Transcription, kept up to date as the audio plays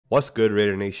What's good,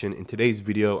 Raider Nation? In today's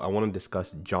video, I want to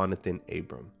discuss Johnathan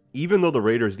Abram. Even though the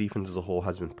Raiders defense as a whole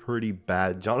has been pretty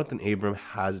bad, Johnathan Abram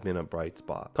has been a bright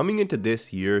spot. Coming into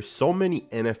this year, so many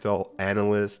NFL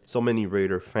analysts, so many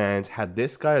Raider fans had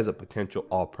this guy as a potential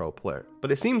all-pro player.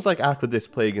 But it seems like after this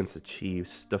play against the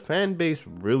Chiefs, the fan base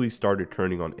really started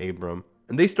turning on Abram.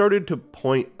 And they started to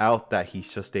point out that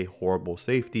he's just a horrible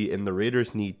safety and the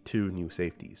Raiders need 2 new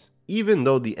safeties. Even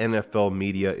though the NFL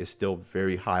media is still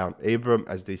very high on Abram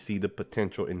as they see the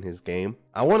potential in his game,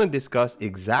 I want to discuss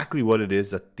exactly what it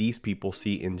is that these people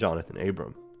see in Johnathan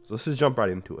Abram. So let's just jump right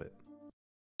into it.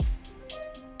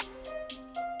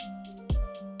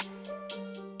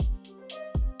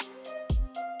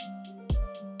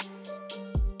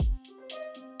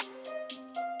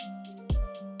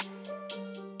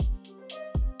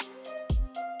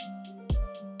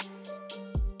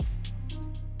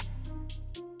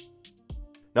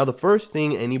 Now, the first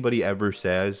thing anybody ever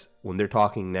says when they're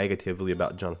talking negatively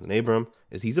about Johnathan Abram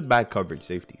is he's a bad coverage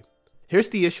safety. Here's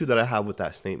the issue that I have with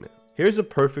that statement. Here's a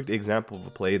perfect example of a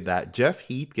play that Jeff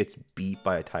Heath gets beat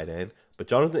by a tight end, but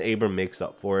Johnathan Abram makes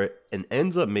up for it and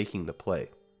ends up making the play.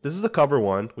 This is a cover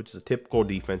 1, which is a typical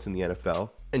defense in the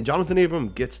NFL, and Johnathan Abram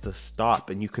gets to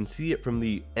stop, and you can see it from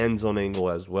the end zone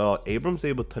angle as well. Abram's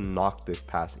able to knock this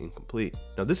pass incomplete.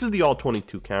 Now, this is the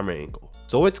all-22 camera angle,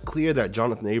 so it's clear that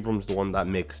Johnathan Abram's the one that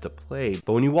makes the play,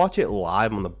 but when you watch it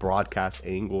live on the broadcast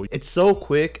angle, it's so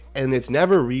quick and it's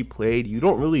never replayed, you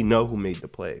don't really know who made the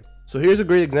play. So here's a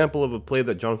great example of a play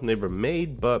that Johnathan Abram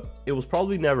made, but it was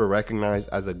probably never recognized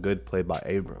as a good play by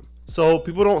Abram. So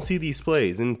people don't see these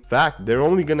plays. In fact, they're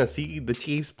only going to see the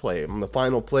Chiefs play on the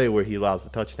final play where he allows the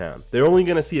touchdown. They're only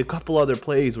going to see a couple other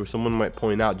plays where someone might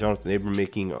point out Johnathan Abram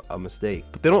making a mistake.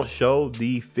 But they don't show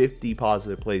the 50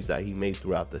 positive plays that he made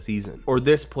throughout the season. Or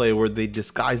this play where they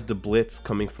disguise the blitz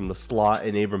coming from the slot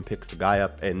and Abram picks the guy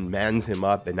up and mans him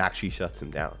up and actually shuts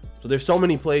him down. So there's so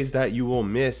many plays that you will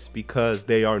miss because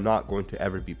they are not going to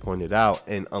ever be pointed out.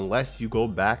 And unless you go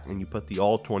back and you put the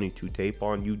all-22 tape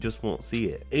on, you just won't see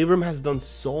it. Abram has done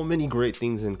so many great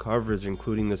things in coverage,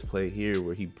 including this play here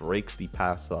where he breaks the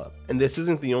pass up. And this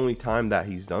isn't the only time that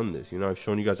he's done this. You know, I've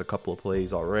shown you guys a couple of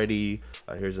plays already.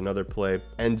 Here's another play.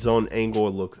 End zone angle,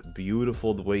 it looks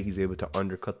beautiful the way he's able to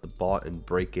undercut the ball and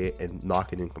break it and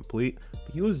knock it incomplete.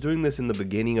 But he was doing this in the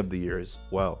beginning of the year as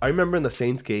well. I remember in the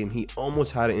Saints game, he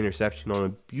almost had an interception on a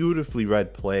beautifully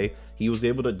read play. He was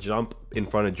able to jump in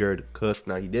front of Jared Cook.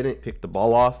 Now, he didn't pick the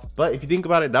ball off, but if you think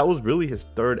about it, that was really his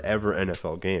 3rd ever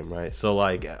NFL game, right? So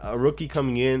like a rookie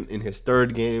coming in his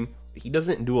 3rd game, he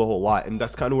doesn't do a whole lot, and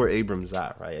that's kind of where Abram's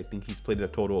at, right? I think he's played a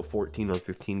total of 14 or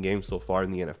 15 games so far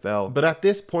in the NFL. But at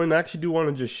this point, I actually do want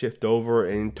to just shift over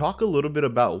and talk a little bit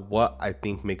about what I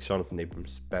think makes Johnathan Abram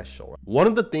special. One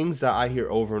of the things that I hear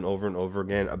over and over and over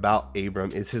again about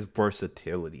Abram is his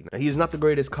versatility. Now, he is not the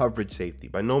greatest coverage safety.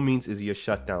 By no means is he a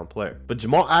shutdown player. But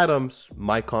Jamal Adams,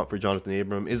 my comp for Johnathan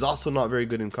Abram, is also not very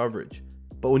good in coverage.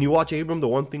 But when you watch Abram, the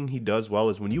one thing he does well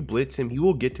is when you blitz him, he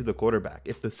will get to the quarterback.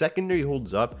 If the secondary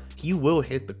holds up, he will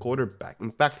hit the quarterback. In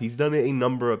fact, he's done it a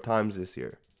number of times this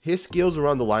year. His skills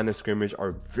around the line of scrimmage are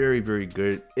very, very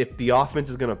good. If the offense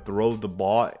is going to throw the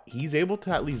ball, he's able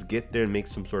to at least get there and make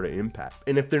some sort of impact.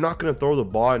 And if they're not going to throw the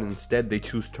ball and instead they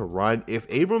choose to run, if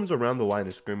Abram's around the line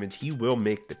of scrimmage, he will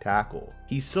make the tackle.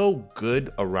 He's so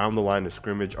good around the line of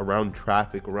scrimmage, around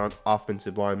traffic, around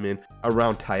offensive linemen,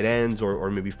 around tight ends or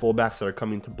maybe fullbacks that are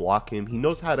coming to block him. He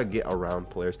knows how to get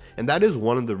around players. And that is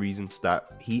one of the reasons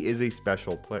that he is a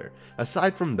special player.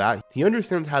 Aside from that, he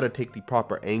understands how to take the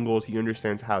proper angles. He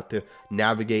understands how to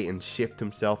navigate and shift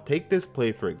himself. Take this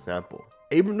play for example.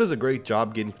 Abram does a great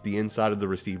job getting to the inside of the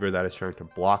receiver that is trying to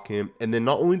block him, and then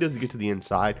not only does he get to the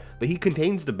inside, but he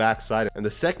contains the backside, and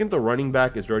the second the running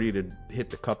back is ready to hit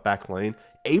the cutback lane,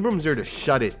 Abram's there to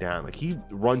shut it down. Like, he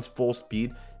runs full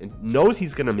speed and knows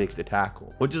he's gonna make the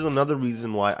tackle, which is another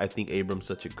reason why I think Abram's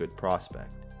such a good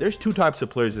prospect. There's 2 types of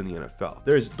players in the NFL.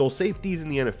 There's those safeties in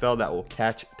the NFL that will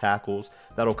catch tackles,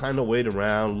 that'll kind of wait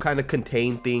around, kind of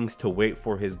contain things to wait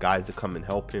for his guys to come and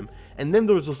help him. And then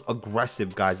there's those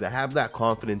aggressive guys that have that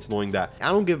confidence knowing that I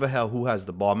don't give a hell who has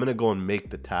the ball, I'm gonna go and make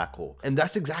the tackle. And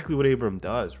that's exactly what Abram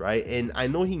does, right? And I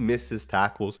know he misses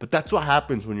tackles, but that's what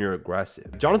happens when you're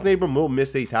aggressive. Johnathan Abram will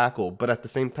miss a tackle, but at the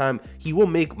same time, he will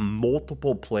make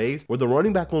multiple plays where the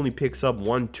running back only picks up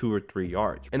 1, 2, or 3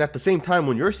 yards. And at the same time,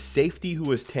 when your safety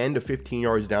who is 10 to 15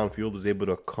 yards downfield is able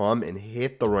to come and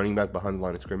hit the running back behind the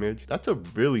line of scrimmage, that's a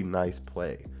really nice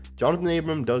play. Johnathan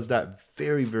Abram does that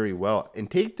very, very well. And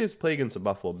take this play against the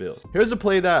Buffalo Bills. Here's a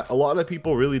play that a lot of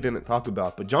people really didn't talk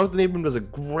about, but Johnathan Abram does a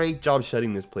great job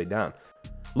shutting this play down.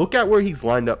 Look at where he's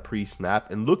lined up pre-snap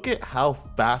and look at how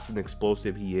fast and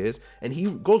explosive he is. And he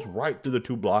goes right through the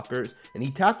 2 blockers and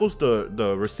he tackles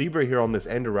the receiver here on this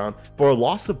end around for a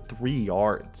loss of 3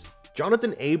 yards.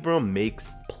 Johnathan Abram makes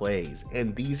plays,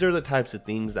 and these are the types of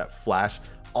things that flash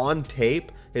on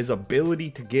tape. His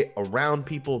ability to get around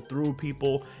people, through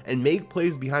people, and make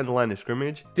plays behind the line of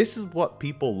scrimmage. This is what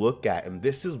people look at, and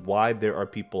this is why there are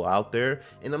people out there,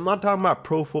 and I'm not talking about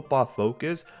Pro Football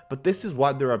Focus, but this is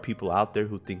why there are people out there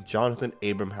who think Johnathan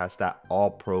Abram has that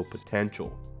all-pro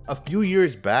potential. A few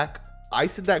years back, I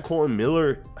said that Colton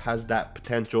Miller has that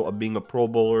potential of being a Pro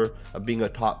Bowler, of being a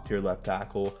top tier left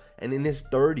tackle, and in his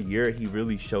 3rd year, he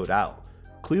really showed out.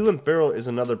 Clelin Ferrell is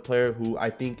another player who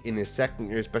I think in his 2nd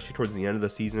year, especially towards the end of the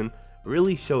season,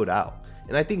 really showed out.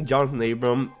 And I think Johnathan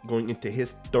Abram going into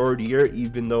his 3rd year,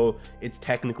 even though it's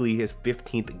technically his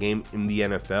 15th game in the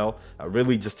NFL,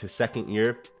 really just his 2nd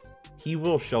year, he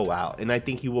will show out. And I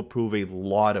think he will prove a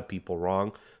lot of people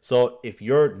wrong. So if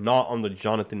you're not on the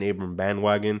Johnathan Abram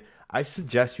bandwagon, I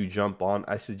suggest you jump on,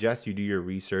 I suggest you do your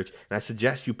research, and I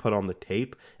suggest you put on the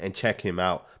tape and check him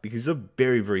out because he's a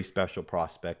very, very special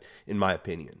prospect in my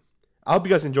opinion. I hope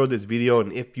you guys enjoyed this video,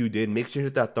 and if you did, make sure to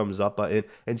hit that thumbs up button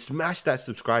and smash that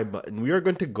subscribe button. We are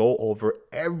going to go over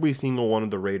every single one of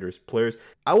the Raiders players.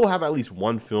 I will have at least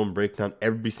one film breakdown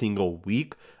every single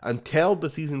week until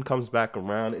the season comes back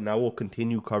around, and I will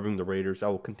continue covering the Raiders. I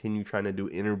will continue trying to do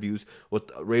interviews with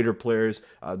Raider players,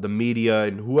 the media,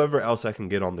 and whoever else I can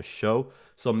get on the show.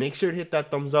 So make sure to hit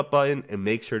that thumbs up button and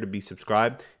make sure to be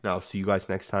subscribed, and I'll see you guys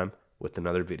next time with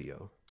another video.